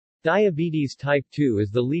Diabetes type 2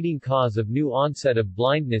 is the leading cause of new onset of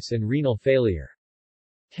blindness and renal failure.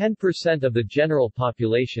 10% of the general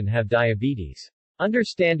population have diabetes.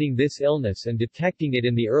 Understanding this illness and detecting it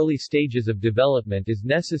in the early stages of development is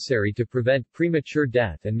necessary to prevent premature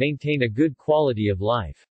death and maintain a good quality of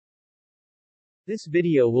life. This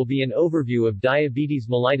video will be an overview of diabetes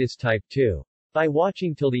mellitus type 2. By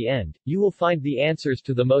watching till the end, you will find the answers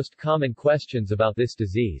to the most common questions about this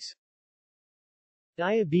disease.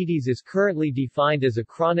 Diabetes is currently defined as a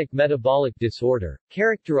chronic metabolic disorder,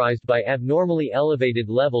 characterized by abnormally elevated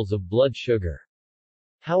levels of blood sugar.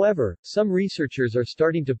 However, some researchers are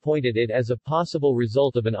starting to point at it as a possible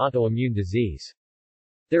result of an autoimmune disease.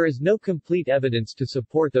 There is no complete evidence to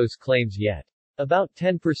support those claims yet. About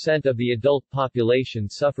 10% of the adult population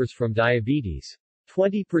suffers from diabetes.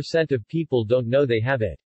 20% of people don't know they have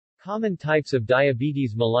it. Common types of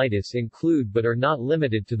diabetes mellitus include but are not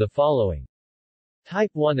limited to the following.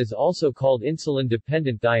 Type 1 is also called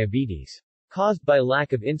insulin-dependent diabetes, caused by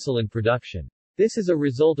lack of insulin production. This is a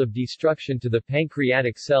result of destruction to the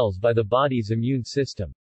pancreatic cells by the body's immune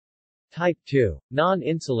system. Type 2,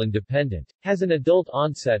 non-insulin dependent, has an adult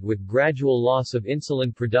onset with gradual loss of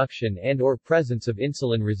insulin production and/or presence of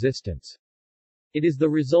insulin resistance. It is the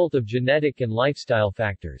result of genetic and lifestyle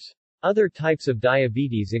factors. Other types of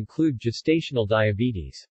diabetes include gestational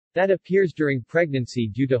diabetes, that appears during pregnancy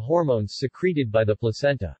due to hormones secreted by the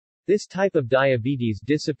placenta. This type of diabetes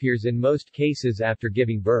disappears in most cases after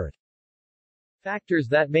giving birth. Factors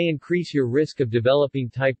that may increase your risk of developing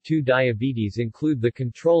type 2 diabetes include the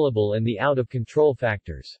controllable and the out-of-control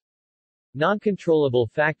factors. Non-controllable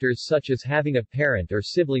factors such as having a parent or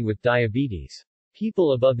sibling with diabetes.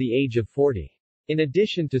 People above the age of 40. In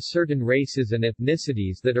addition to certain races and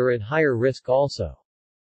ethnicities that are at higher risk also.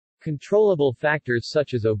 Controllable factors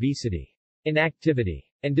such as obesity, inactivity,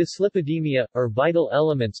 and dyslipidemia, are vital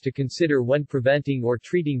elements to consider when preventing or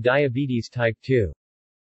treating diabetes type 2.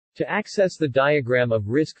 To access the diagram of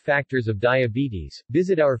risk factors of diabetes,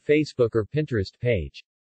 visit our Facebook or Pinterest page.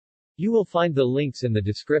 You will find the links in the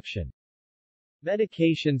description.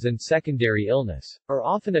 Medications and secondary illness are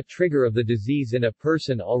often a trigger of the disease in a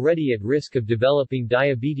person already at risk of developing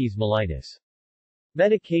diabetes mellitus.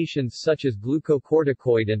 Medications such as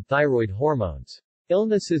glucocorticoid and thyroid hormones.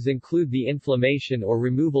 Illnesses include the inflammation or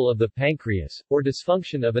removal of the pancreas, or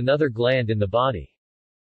dysfunction of another gland in the body.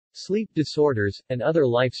 Sleep disorders, and other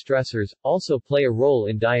life stressors, also play a role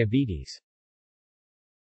in diabetes.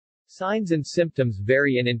 Signs and symptoms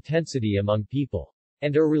vary in intensity among people,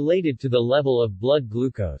 and are related to the level of blood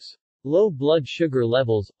glucose. Low blood sugar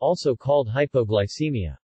levels, also called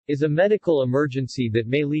hypoglycemia, is a medical emergency that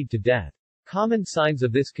may lead to death. Common signs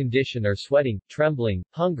of this condition are sweating, trembling,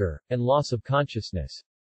 hunger, and loss of consciousness.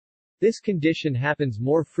 This condition happens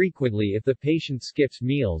more frequently if the patient skips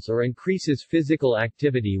meals or increases physical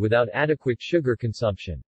activity without adequate sugar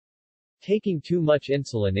consumption. Taking too much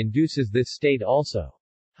insulin induces this state also.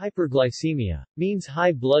 Hyperglycemia means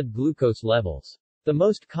high blood glucose levels. The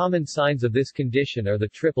most common signs of this condition are the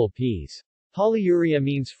triple Ps. Polyuria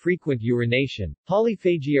means frequent urination,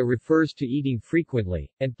 polyphagia refers to eating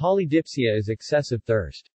frequently, and polydipsia is excessive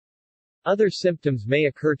thirst. Other symptoms may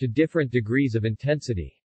occur to different degrees of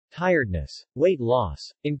intensity. Tiredness, weight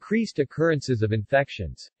loss, increased occurrences of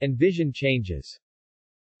infections, and vision changes.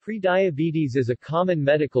 Prediabetes is a common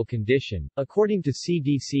medical condition. According to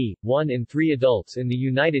CDC, 1 in 3 adults in the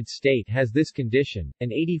United States has this condition,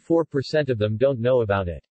 and 84% of them don't know about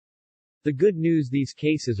it. The good news, these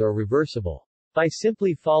cases are reversible. By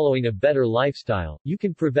simply following a better lifestyle, you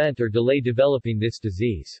can prevent or delay developing this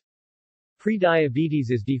disease.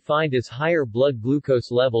 Prediabetes is defined as higher blood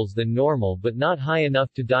glucose levels than normal but not high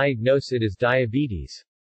enough to diagnose it as diabetes.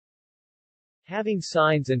 Having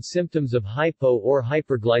signs and symptoms of hypo or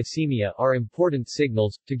hyperglycemia are important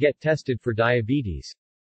signals to get tested for diabetes.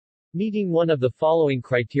 Meeting one of the following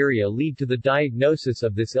criteria lead to the diagnosis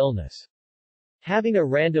of this illness. Having a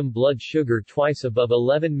random blood sugar twice above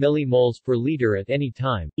 11 millimoles per liter at any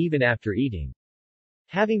time, even after eating.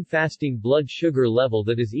 Having fasting blood sugar level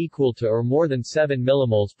that is equal to or more than 7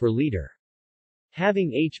 millimoles per liter.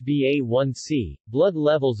 Having HbA1c, blood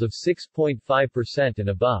levels of 6.5% and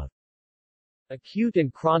above. Acute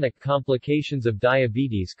and chronic complications of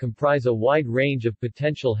diabetes comprise a wide range of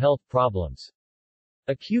potential health problems.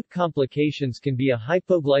 Acute complications can be a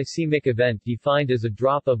hypoglycemic event defined as a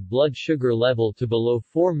drop of blood sugar level to below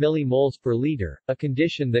 4 millimoles per liter, a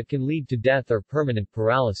condition that can lead to death or permanent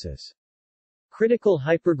paralysis. Critical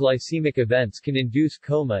hyperglycemic events can induce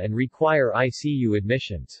coma and require ICU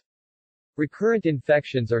admissions. Recurrent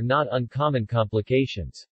infections are not uncommon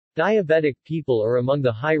complications. Diabetic people are among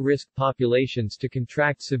the high-risk populations to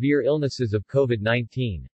contract severe illnesses of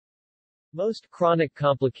COVID-19. Most chronic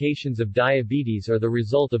complications of diabetes are the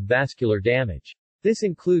result of vascular damage. This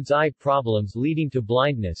includes eye problems leading to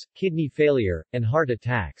blindness, kidney failure, and heart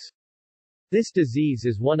attacks. This disease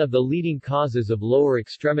is one of the leading causes of lower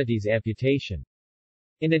extremities amputation.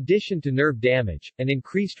 In addition to nerve damage, and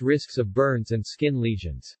increased risks of burns and skin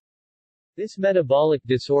lesions. This metabolic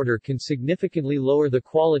disorder can significantly lower the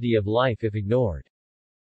quality of life if ignored.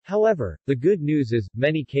 However, the good news is,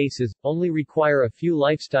 many cases, only require a few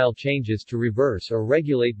lifestyle changes to reverse or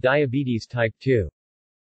regulate diabetes type 2.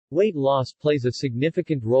 Weight loss plays a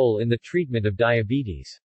significant role in the treatment of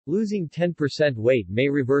diabetes. Losing 10% weight may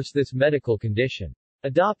reverse this medical condition.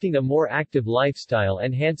 Adopting a more active lifestyle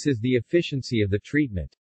enhances the efficiency of the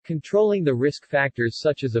treatment. Controlling the risk factors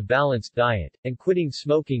such as a balanced diet, and quitting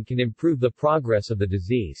smoking can improve the progress of the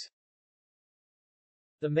disease.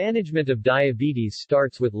 The management of diabetes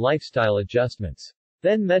starts with lifestyle adjustments.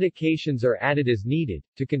 Then medications are added as needed,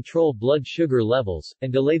 to control blood sugar levels,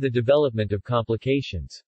 and delay the development of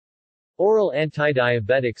complications. Oral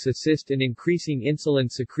antidiabetics assist in increasing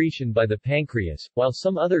insulin secretion by the pancreas, while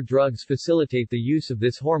some other drugs facilitate the use of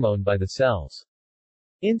this hormone by the cells.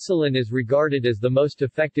 Insulin is regarded as the most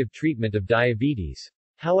effective treatment of diabetes.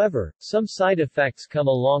 However, some side effects come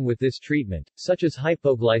along with this treatment, such as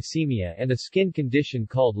hypoglycemia and a skin condition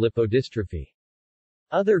called lipodystrophy.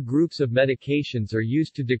 Other groups of medications are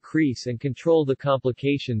used to decrease and control the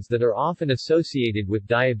complications that are often associated with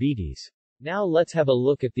diabetes. Now let's have a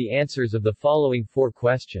look at the answers of the following 4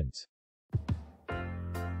 questions.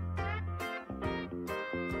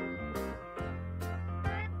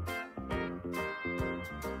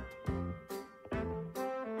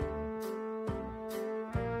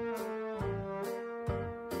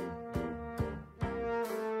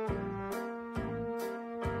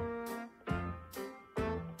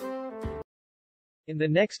 In the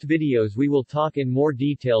next videos we will talk in more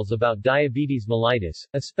details about diabetes mellitus,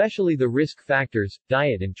 especially the risk factors,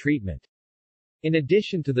 diet and treatment. In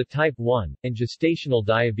addition to the type 1, and gestational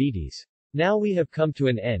diabetes. Now we have come to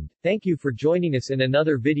an end. Thank you for joining us in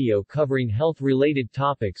another video covering health-related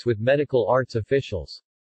topics with medical arts officials.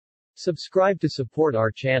 Subscribe to support our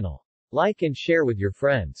channel. Like and share with your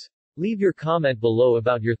friends. Leave your comment below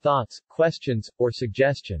about your thoughts, questions, or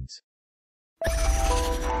suggestions.